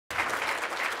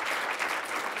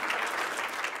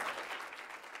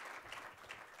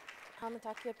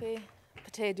Hamatakiape,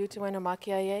 Pate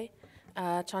Dutuenomakiaye,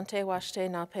 Chante Washte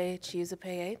Nape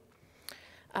Chiusapaye.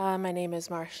 My name is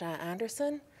Marcia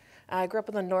Anderson. I grew up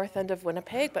in the north end of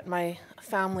Winnipeg, but my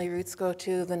family roots go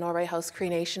to the Norway Cree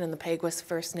Nation and the Peguis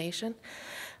First Nation.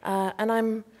 And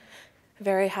I'm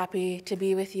very happy to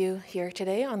be with you here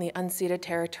today on the unceded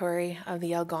territory of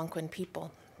the Algonquin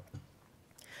people.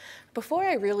 Before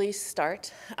I really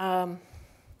start,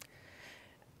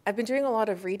 I've been doing a lot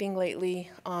of reading lately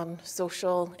on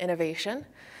social innovation,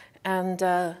 and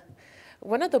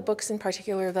one of the books in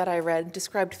particular that I read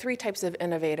described 3 types of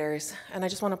innovators, and I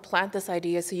just want to plant this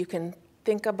idea so you can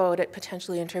think about it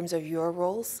potentially in terms of your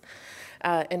roles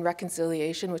in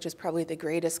reconciliation, which is probably the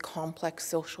greatest complex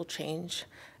social change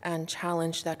and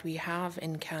challenge that we have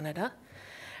in Canada.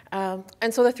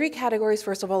 And so the 3 categories,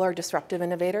 first of all, are disruptive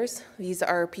innovators. These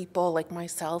are people like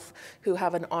myself who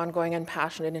have an ongoing and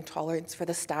passionate intolerance for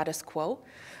the status quo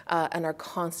and are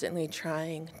constantly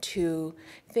trying to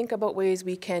think about ways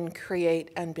we can create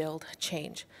and build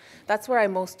change. That's where I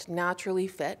most naturally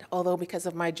fit, although because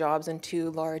of my jobs in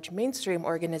 2 large mainstream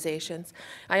organizations,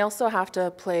 I also have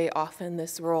to play often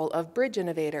this role of bridge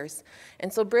innovators.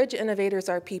 And so bridge innovators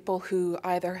are people who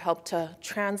either help to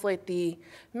translate the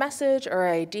message or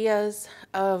ideas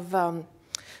of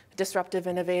disruptive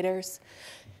innovators.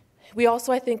 We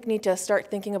also, I think, need to start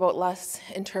thinking about less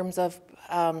in terms of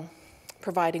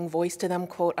providing voice to them,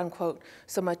 quote unquote,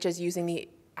 so much as using the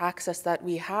access that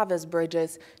we have as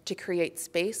bridges to create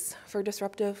space for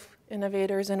disruptive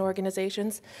innovators and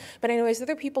organizations. But anyways, they're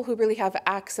the people who really have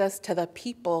access to the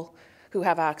people who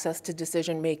have access to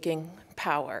decision-making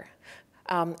power.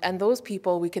 And those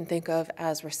people we can think of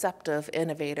as receptive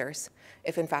innovators,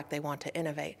 if in fact they want to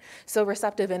innovate. So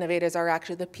receptive innovators are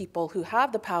actually the people who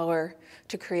have the power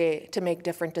to make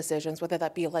different decisions, whether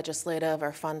that be legislative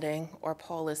or funding or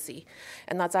policy.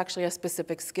 And that's actually a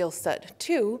specific skill set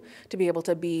too, to be able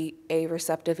to be a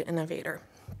receptive innovator.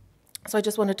 So I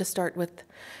just wanted to start with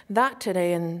that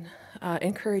today and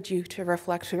encourage you to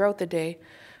reflect throughout the day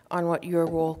on what your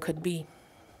role could be.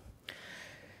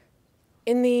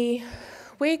 In the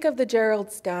wake of the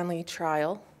Gerald Stanley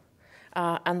trial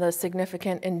and the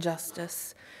significant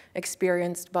injustice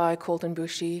experienced by Colton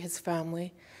Boushie, his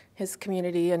family, his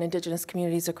community, and Indigenous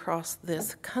communities across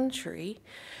this country,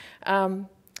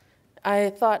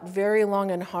 I thought very long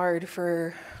and hard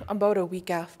for about a week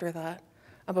after that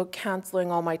about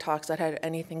canceling all my talks that had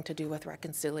anything to do with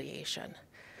reconciliation.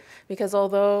 Because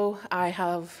although I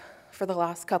have, for the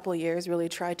last couple of years, really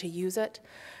tried to use it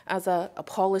as a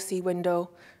policy window,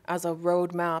 as a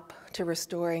roadmap to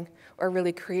restoring or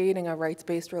really creating a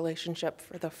rights-based relationship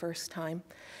for the first time,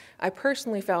 I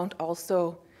personally found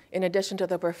also, in addition to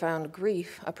the profound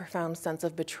grief, a profound sense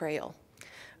of betrayal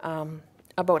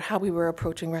about how we were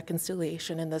approaching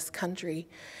reconciliation in this country,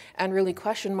 and really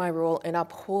questioned my role in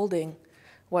upholding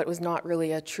what was not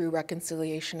really a true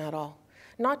reconciliation at all.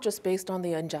 Not just based on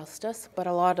the injustice, but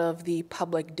a lot of the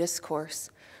public discourse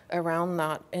around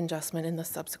that injustice in the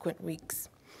subsequent weeks.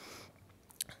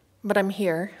 But I'm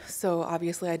here, so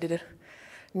obviously I did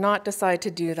not decide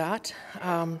to do that.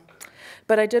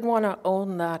 But I did want to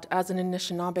own that as an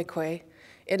Anishinaabe,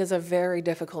 it is a very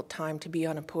difficult time to be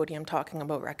on a podium talking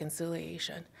about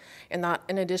reconciliation. And that,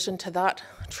 in addition to that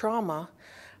trauma,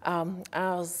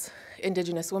 as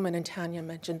Indigenous women, and Tanya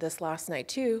mentioned this last night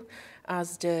too,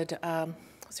 as did,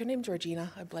 what's her name,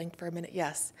 Georgina? I blanked for a minute,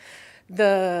 yes.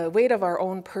 The weight of our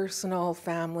own personal,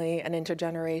 family, and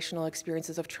intergenerational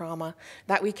experiences of trauma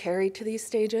that we carry to these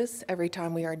stages every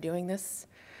time we are doing this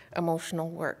emotional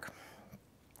work.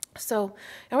 So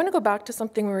I want to go back to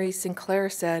something Marie Sinclair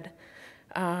said,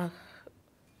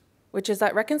 which is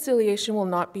that reconciliation will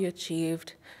not be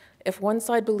achieved if one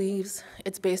side believes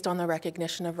it's based on the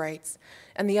recognition of rights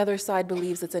and the other side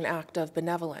believes it's an act of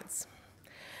benevolence.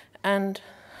 And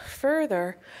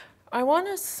further, I want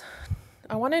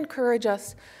to encourage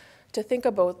us to think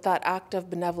about that act of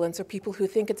benevolence, or people who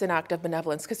think it's an act of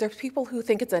benevolence, because there's people who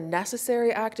think it's a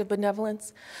necessary act of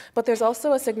benevolence, but there's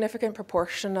also a significant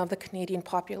proportion of the Canadian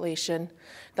population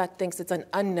that thinks it's an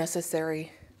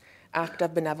unnecessary act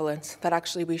of benevolence, that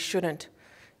actually we shouldn't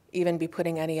even be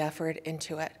putting any effort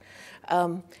into it.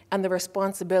 And the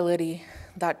responsibility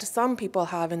that some people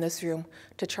have in this room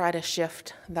to try to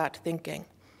shift that thinking.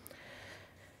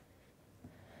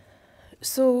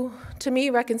 So to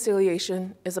me,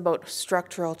 reconciliation is about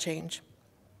structural change.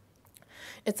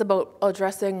 It's about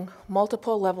addressing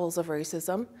multiple levels of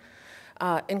racism,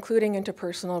 including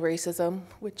interpersonal racism,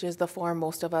 which is the form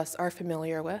most of us are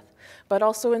familiar with, but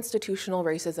also institutional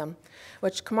racism,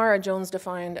 which Kamara Jones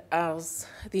defined as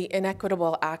the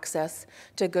inequitable access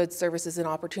to goods, services, and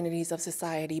opportunities of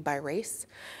society by race.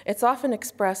 It's often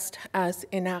expressed as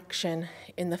inaction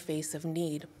in the face of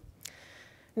need.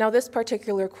 Now, this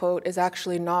particular quote is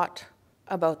actually not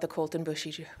about the Colton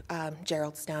Bushy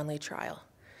Gerald Stanley trial.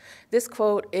 This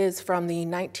quote is from the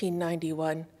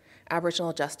 1991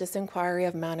 Aboriginal Justice Inquiry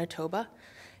of Manitoba,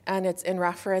 and it's in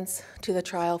reference to the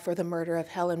trial for the murder of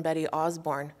Helen Betty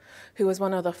Osborne, who was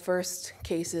one of the first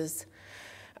cases,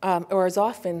 or is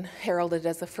often heralded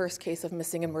as the first case of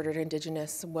missing and murdered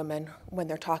Indigenous women when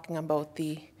they're talking about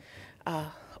the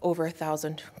over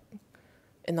 1,000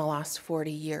 in the last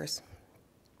 40 years.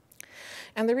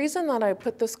 And the reason that I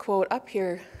put this quote up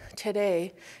here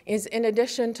today is, in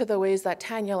addition to the ways that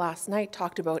Tanya last night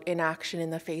talked about inaction in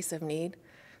the face of need,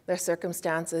 the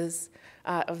circumstances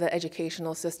of the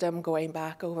educational system going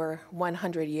back over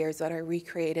 100 years that are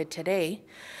recreated today,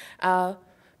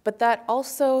 but that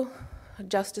also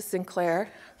Justice Sinclair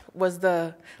was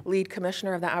the lead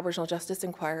commissioner of the Aboriginal Justice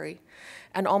Inquiry,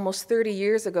 and almost 30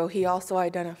 years ago he also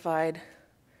identified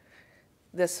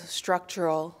this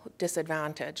structural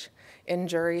disadvantage in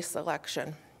jury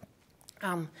selection.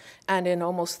 And in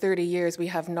almost 30 years we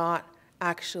have not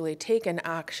actually taken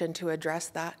action to address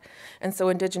that. And so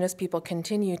Indigenous people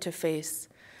continue to face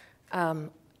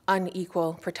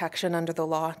unequal protection under the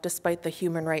law, despite the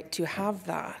human right to have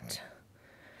that.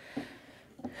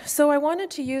 So I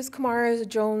wanted to use Kamara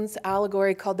Jones'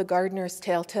 allegory called the Gardener's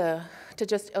Tale to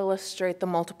just illustrate the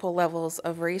multiple levels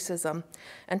of racism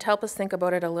and to help us think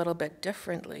about it a little bit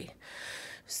differently.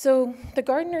 So the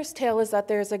gardener's tale is that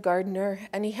there's a gardener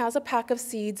and he has a pack of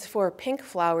seeds for pink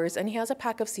flowers and he has a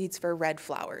pack of seeds for red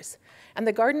flowers. And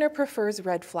the gardener prefers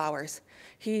red flowers.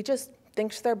 He just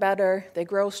thinks they're better, they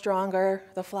grow stronger,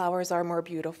 the flowers are more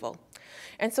beautiful.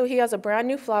 And so he has a brand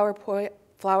new flower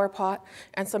pot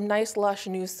and some nice lush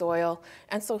new soil.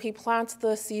 And so he plants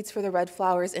the seeds for the red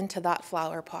flowers into that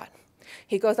flower pot.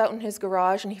 He goes out in his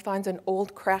garage and he finds an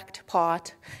old cracked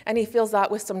pot and he fills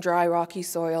that with some dry rocky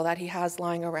soil that he has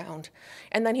lying around.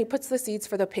 And then he puts the seeds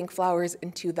for the pink flowers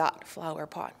into that flower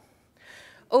pot.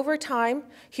 Over time,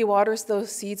 he waters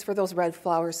those seeds for those red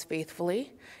flowers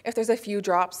faithfully. If there's a few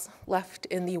drops left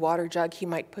in the water jug, he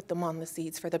might put them on the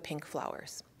seeds for the pink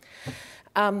flowers.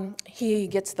 He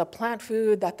gets the plant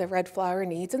food that the red flower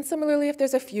needs, and similarly, if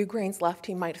there's a few grains left,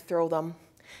 he might throw them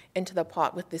into the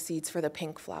pot with the seeds for the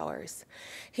pink flowers.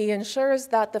 He ensures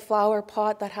that the flower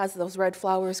pot that has those red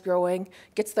flowers growing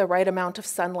gets the right amount of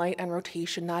sunlight and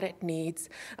rotation that it needs,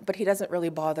 but he doesn't really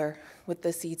bother with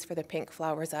the seeds for the pink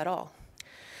flowers at all.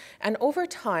 And over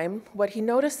time, what he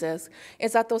notices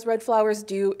is that those red flowers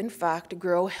do, in fact,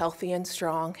 grow healthy and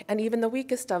strong, and even the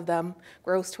weakest of them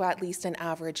grows to at least an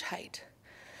average height.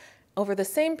 Over the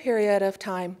same period of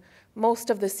time, most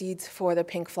of the seeds for the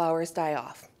pink flowers die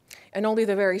off, and only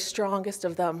the very strongest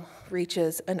of them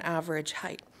reaches an average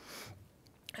height.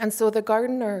 And so the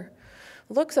gardener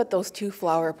looks at those two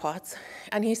flower pots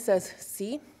and he says,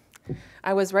 "See,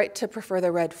 I was right to prefer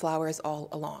the red flowers all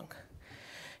along."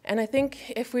 And I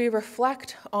think if we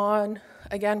reflect on,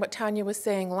 again, what Tanya was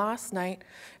saying last night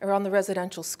around the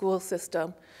residential school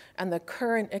system and the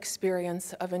current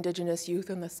experience of Indigenous youth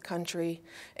in this country,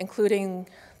 including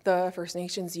the First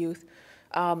Nations youth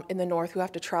in the north who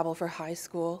have to travel for high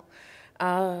school,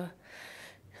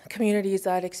 communities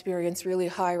that experience really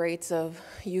high rates of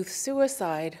youth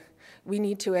suicide, we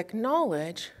need to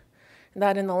acknowledge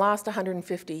that in the last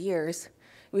 150 years,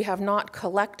 we have not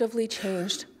collectively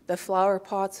changed the flower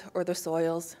pots or the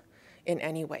soils in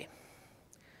any way.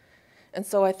 And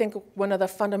so I think one of the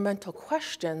fundamental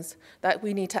questions that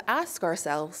we need to ask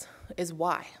ourselves is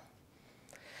why?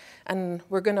 And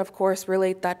we're going to, of course,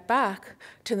 relate that back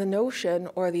to the notion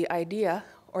or the idea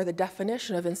or the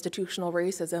definition of institutional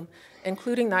racism,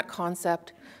 including that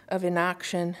concept of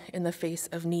inaction in the face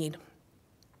of need.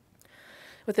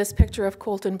 With this picture of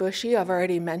Colton Bushy, I've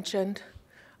already mentioned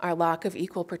our lack of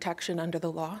equal protection under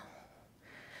the law.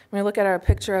 When we look at our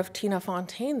picture of Tina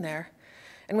Fontaine there,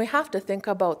 and we have to think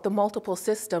about the multiple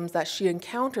systems that she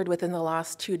encountered within the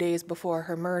last 2 days before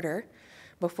her murder,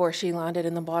 before she landed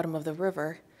in the bottom of the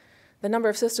river, the number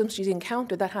of systems she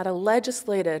encountered that had a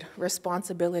legislated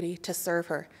responsibility to serve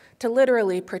her, to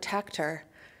literally protect her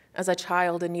as a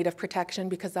child in need of protection,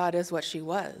 because that is what she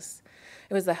was.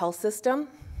 It was the health system,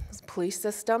 it was the police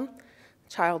system,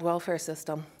 child welfare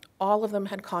system. All of them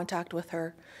had contact with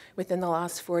her within the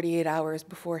last 48 hours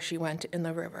before she went in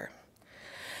the river.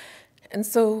 And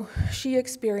so she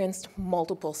experienced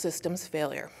multiple systems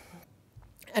failure.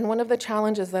 And one of the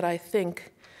challenges that I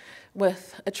think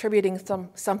with attributing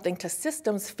something to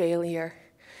systems failure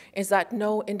is that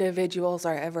no individuals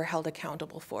are ever held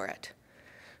accountable for it.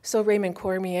 So Raymond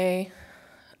Cormier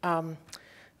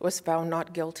was found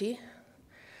not guilty.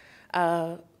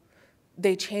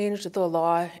 They changed the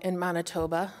law in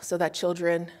Manitoba so that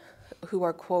children who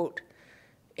are, quote,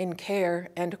 in care,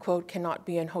 end quote, cannot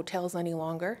be in hotels any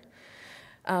longer.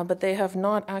 But they have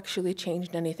not actually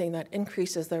changed anything that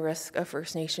increases the risk of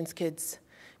First Nations kids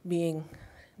being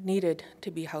needed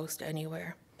to be housed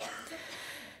anywhere.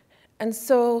 And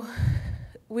so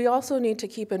we also need to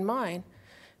keep in mind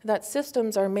that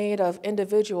systems are made of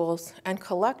individuals and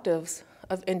collectives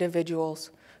of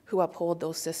individuals who uphold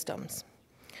those systems.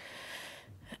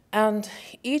 And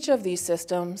each of these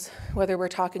systems, whether we're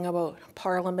talking about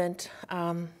Parliament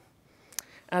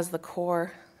as the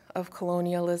core of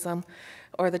colonialism,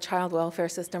 or the child welfare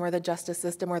system, or the justice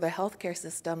system, or the healthcare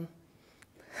system.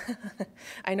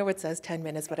 I know it says 10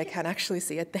 minutes, but I can't actually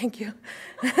see it. Thank you.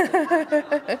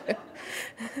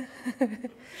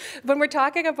 When we're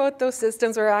talking about those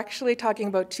systems, we're actually talking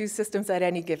about two systems at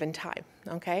any given time,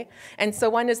 okay? And so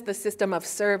one is the system of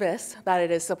service that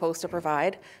it is supposed to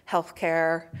provide,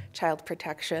 healthcare, child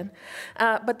protection.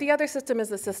 But the other system is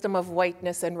the system of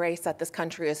whiteness and race that this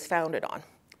country is founded on.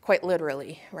 Quite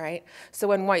literally, right? So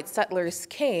when white settlers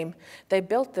came, they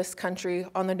built this country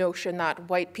on the notion that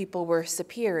white people were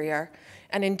superior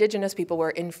and Indigenous people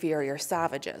were inferior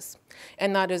savages.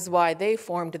 And that is why they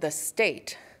formed the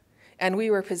state. And we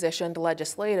were positioned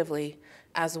legislatively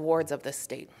as wards of the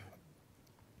state.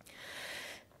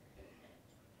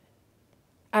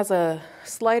 As a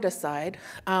slight aside,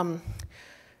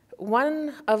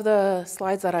 one of the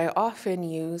slides that I often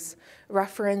use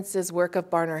references work of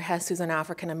Barner Hess, who's an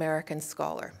African-American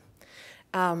scholar.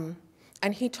 And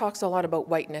he talks a lot about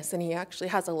whiteness, and he actually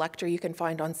has a lecture you can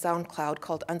find on SoundCloud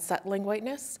called Unsettling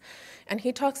Whiteness. And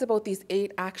he talks about these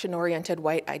 8 action-oriented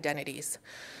white identities.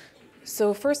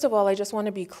 So first of all, I just want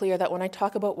to be clear that when I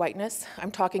talk about whiteness,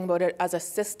 I'm talking about it as a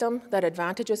system that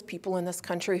advantages people in this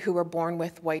country who were born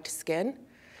with white skin,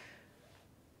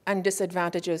 and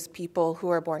disadvantages people who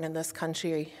are born in this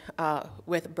country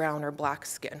with brown or black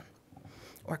skin,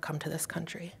 or come to this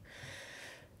country.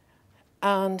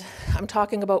 And I'm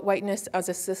talking about whiteness as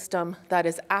a system that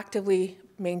is actively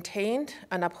maintained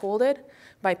and upholded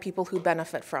by people who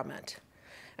benefit from it.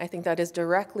 I think that is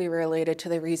directly related to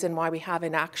the reason why we have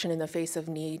inaction in the face of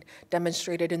need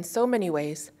demonstrated in so many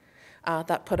ways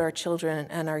that put our children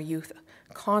and our youth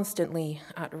constantly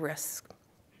at risk.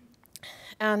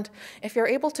 And if you're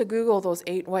able to Google those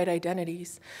 8 white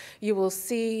identities, you will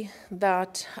see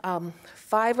that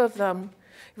 5 of them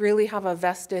really have a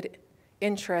vested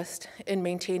interest in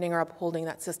maintaining or upholding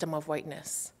that system of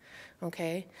whiteness,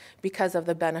 okay, because of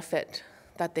the benefit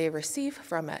that they receive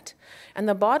from it. And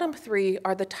the bottom 3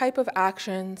 are the type of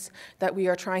actions that we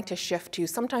are trying to shift to.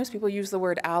 Sometimes people use the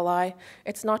word ally.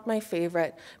 It's not my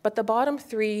favorite, but the bottom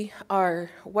 3 are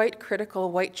white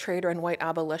critical, white traitor, and white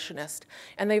abolitionist.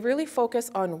 And they really focus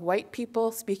on white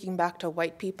people speaking back to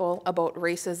white people about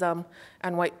racism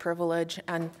and white privilege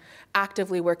and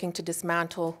actively working to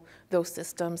dismantle those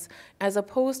systems, as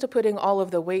opposed to putting all of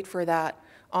the weight for that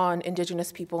on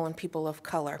Indigenous people and people of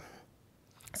color.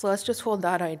 So let's just hold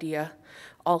that idea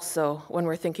also when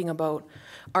we're thinking about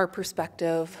our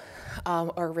perspective,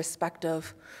 our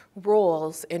respective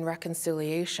roles in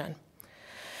reconciliation.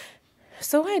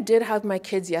 So I did have my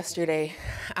kids yesterday,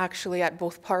 actually, at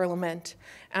both Parliament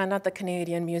and at the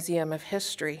Canadian Museum of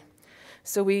History.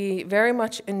 So we very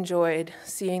much enjoyed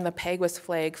seeing the Peguis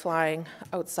flag flying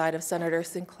outside of Senator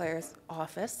Sinclair's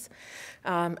office,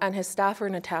 and his staffer,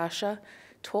 Natasha,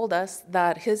 told us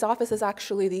that his office is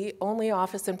actually the only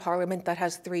office in Parliament that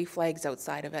has 3 flags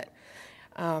outside of it.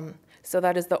 So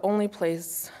that is the only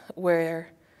place where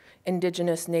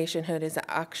Indigenous nationhood is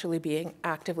actually being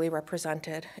actively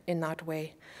represented in that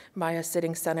way by a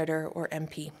sitting senator or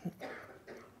MP.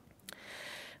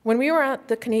 When we were at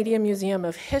the Canadian Museum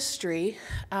of History,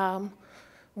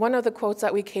 one of the quotes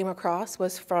that we came across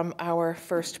was from our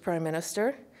first Prime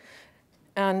Minister,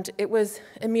 and it was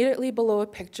immediately below a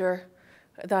picture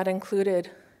that included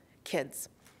kids.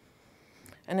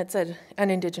 And it said,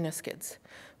 and Indigenous kids.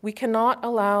 We cannot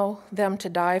allow them to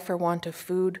die for want of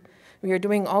food. We are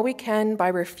doing all we can by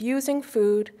refusing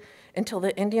food until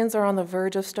the Indians are on the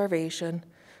verge of starvation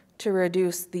to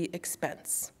reduce the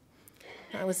expense.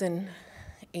 That was in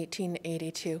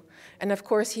 1882. And of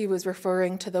course, he was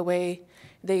referring to the way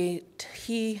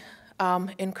he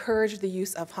encouraged the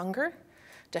use of hunger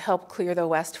to help clear the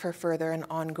West for further and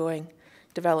ongoing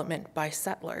development by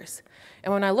settlers.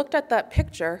 And when I looked at that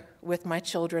picture with my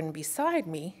children beside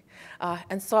me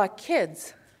and saw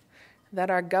kids that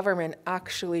our government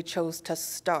actually chose to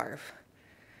starve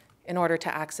in order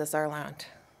to access our land.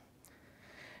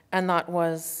 And that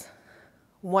was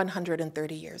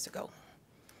 130 years ago.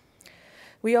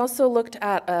 We also looked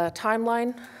at a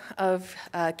timeline of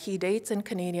key dates in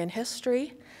Canadian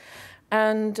history.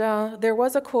 And there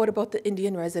was a quote about the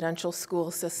Indian residential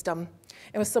school system.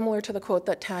 It was similar to the quote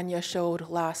that Tanya showed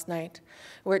last night,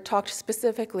 where it talked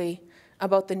specifically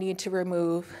about the need to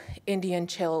remove Indian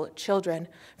children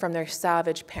from their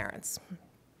savage parents.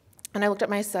 And I looked at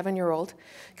my 7-year-old,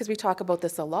 because we talk about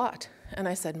this a lot, and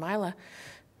I said, Mila,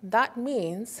 that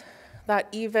means that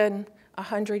even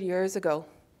 100 years ago,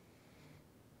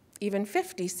 even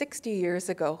 50, 60 years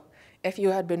ago, if you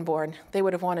had been born, they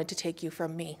would have wanted to take you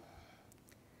from me.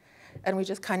 And we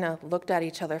just kind of looked at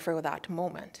each other for that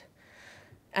moment.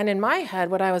 And in my head,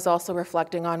 what I was also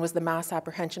reflecting on was the mass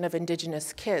apprehension of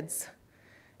Indigenous kids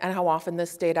and how often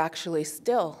this state actually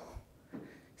still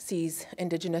sees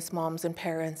Indigenous moms and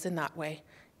parents in that way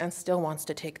and still wants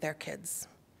to take their kids.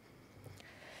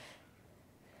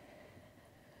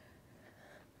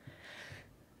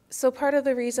 So part of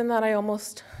the reason that I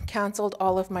almost canceled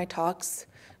all of my talks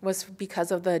was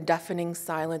because of the deafening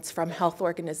silence from health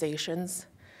organizations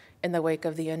in the wake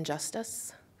of the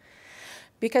injustice.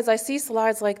 Because I see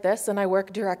slides like this and I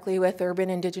work directly with urban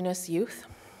Indigenous youth,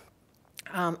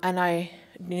 and I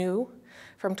knew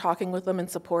from talking with them and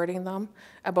supporting them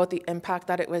about the impact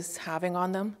that it was having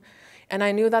on them. And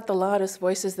I knew that the loudest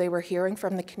voices they were hearing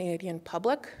from the Canadian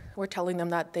public were telling them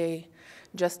that they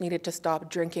just needed to stop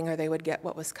drinking or they would get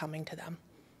what was coming to them.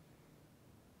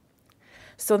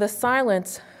 So the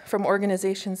silence from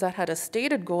organizations that had a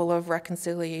stated goal of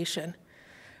reconciliation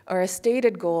or a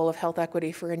stated goal of health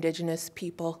equity for Indigenous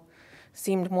people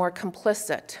seemed more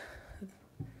complicit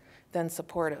than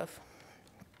supportive.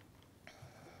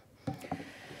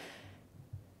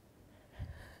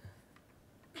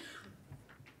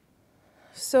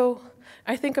 So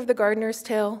I think of the Gardener's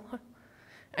Tale,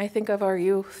 I think of our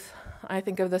youth, I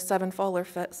think of the seven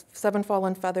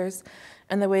fallen feathers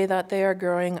and the way that they are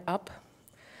growing up.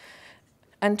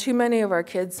 And too many of our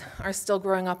kids are still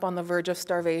growing up on the verge of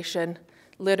starvation,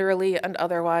 literally and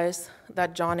otherwise,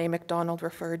 that John A. Macdonald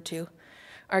referred to.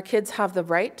 Our kids have the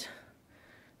right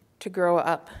to grow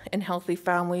up in healthy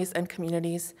families and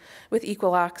communities with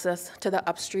equal access to the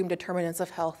upstream determinants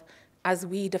of health as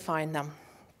we define them,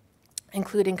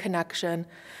 including connection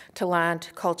to land,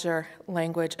 culture,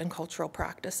 language, and cultural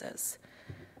practices.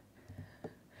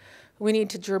 We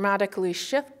need to dramatically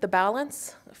shift the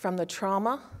balance from the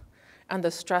trauma and the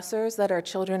stressors that our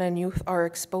children and youth are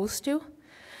exposed to,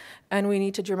 and we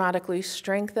need to dramatically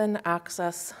strengthen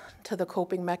access to the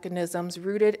coping mechanisms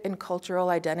rooted in cultural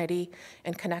identity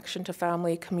and connection to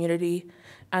family, community,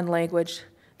 and language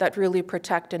that really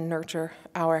protect and nurture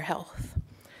our health.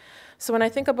 So when I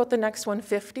think about the next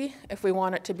 150, if we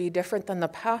want it to be different than the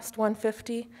past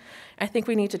 150, I think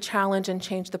we need to challenge and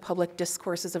change the public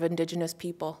discourses of Indigenous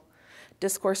people.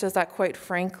 Discourses that, quite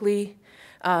frankly,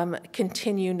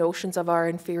 continue notions of our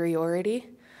inferiority,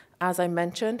 as I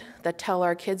mentioned, that tell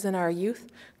our kids and our youth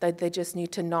that they just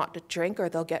need to not drink or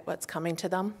they'll get what's coming to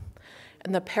them.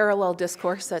 And the parallel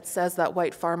discourse that says that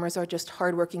white farmers are just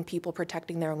hardworking people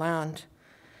protecting their land.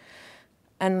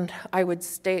 And I would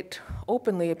state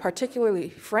openly, particularly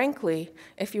frankly,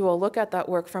 if you will look at that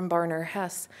work from Barner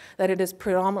Hess, that it is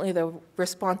predominantly the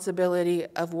responsibility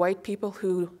of white people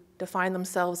who define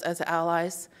themselves as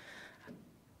allies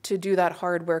to do that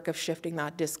hard work of shifting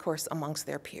that discourse amongst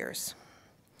their peers.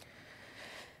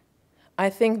 I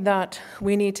think that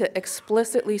we need to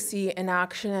explicitly see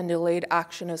inaction and delayed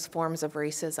action as forms of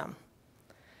racism.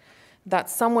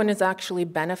 That someone is actually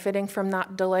benefiting from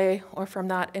that delay or from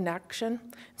that inaction.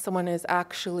 Someone is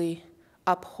actually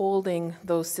upholding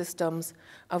those systems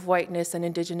of whiteness and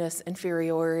Indigenous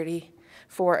inferiority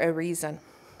for a reason.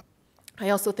 I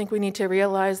also think we need to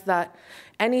realize that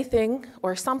anything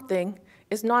or something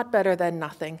is not better than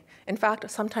nothing. In fact,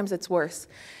 sometimes it's worse.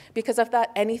 Because if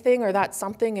that anything or that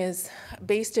something is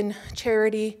based in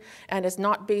charity and is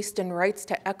not based in rights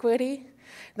to equity,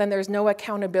 then there's no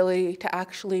accountability to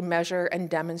actually measure and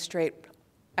demonstrate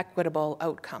equitable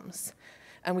outcomes.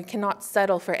 And we cannot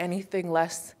settle for anything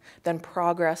less than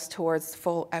progress towards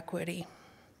full equity.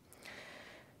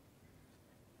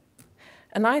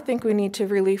 And I think we need to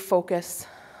really focus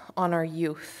on our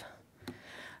youth.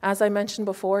 As I mentioned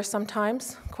before,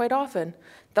 sometimes, quite often,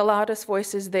 the loudest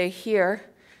voices they hear,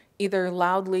 either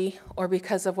loudly or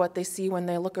because of what they see when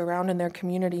they look around in their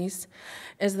communities,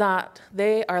 is that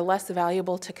they are less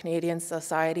valuable to Canadian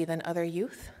society than other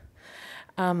youth,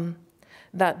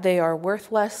 that they are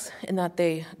worth less and that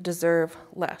they deserve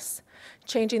less.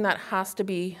 Changing that has to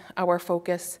be our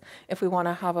focus if we want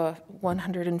to have a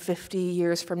 150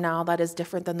 years from now that is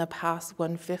different than the past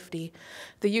 150.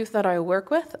 The youth that I work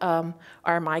with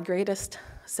are my greatest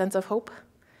sense of hope.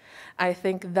 I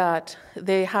think that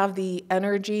they have the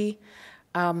energy,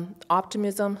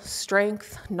 optimism,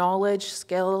 strength, knowledge,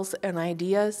 skills, and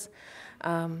ideas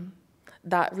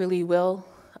that really will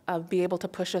be able to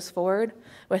push us forward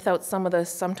without some of the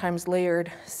sometimes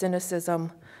layered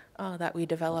cynicism that we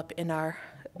develop in our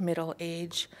middle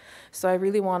age. So I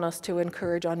really want us to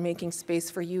encourage on making space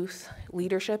for youth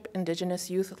leadership, Indigenous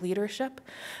youth leadership,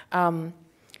 and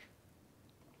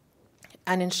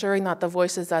ensuring that the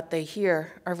voices that they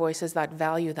hear are voices that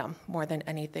value them more than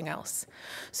anything else.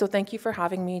 So thank you for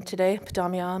having me today.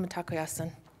 P'tamiya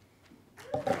matakoyasin.